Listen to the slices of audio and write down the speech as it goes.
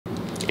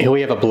Here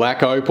we have a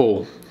black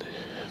opal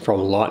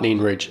from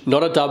Lightning Ridge.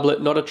 Not a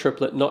doublet, not a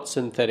triplet, not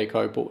synthetic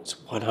opal. It's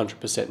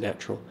 100%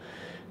 natural.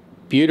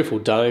 Beautiful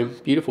dome,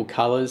 beautiful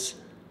colours.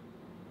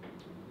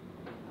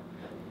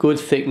 Good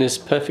thickness,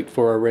 perfect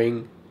for a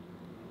ring.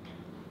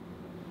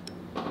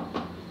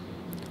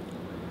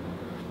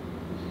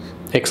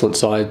 Excellent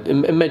side.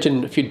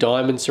 Imagine a few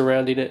diamonds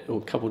surrounding it, or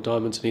a couple of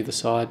diamonds on either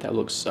side. That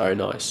looks so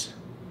nice.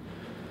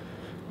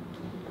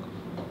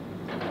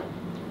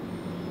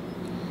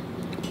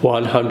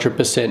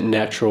 100%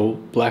 natural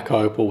black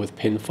opal with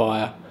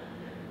pinfire.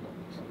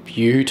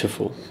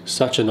 Beautiful.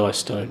 Such a nice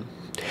stone.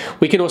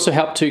 We can also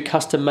help to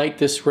custom make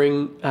this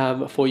ring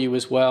for you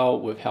as well.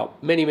 We've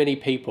helped many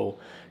people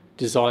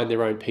design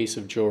their own piece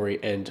of jewelry,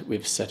 and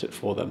we've set it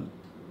for them.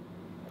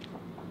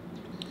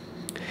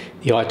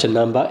 The item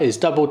number is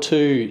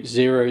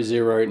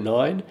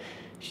 22009.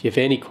 If you have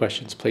any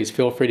questions, please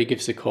feel free to give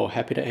us a call.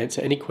 Happy to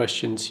answer any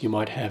questions you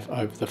might have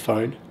over the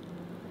phone.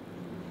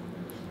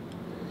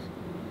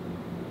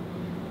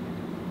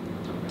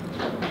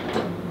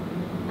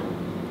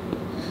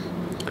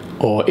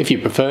 Or if you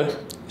prefer,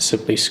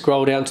 simply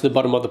scroll down to the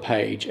bottom of the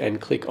page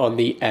and click on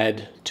the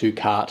Add to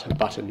Cart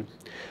button.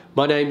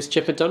 My name's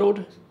Jeff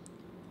McDonald.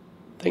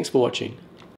 Thanks for watching.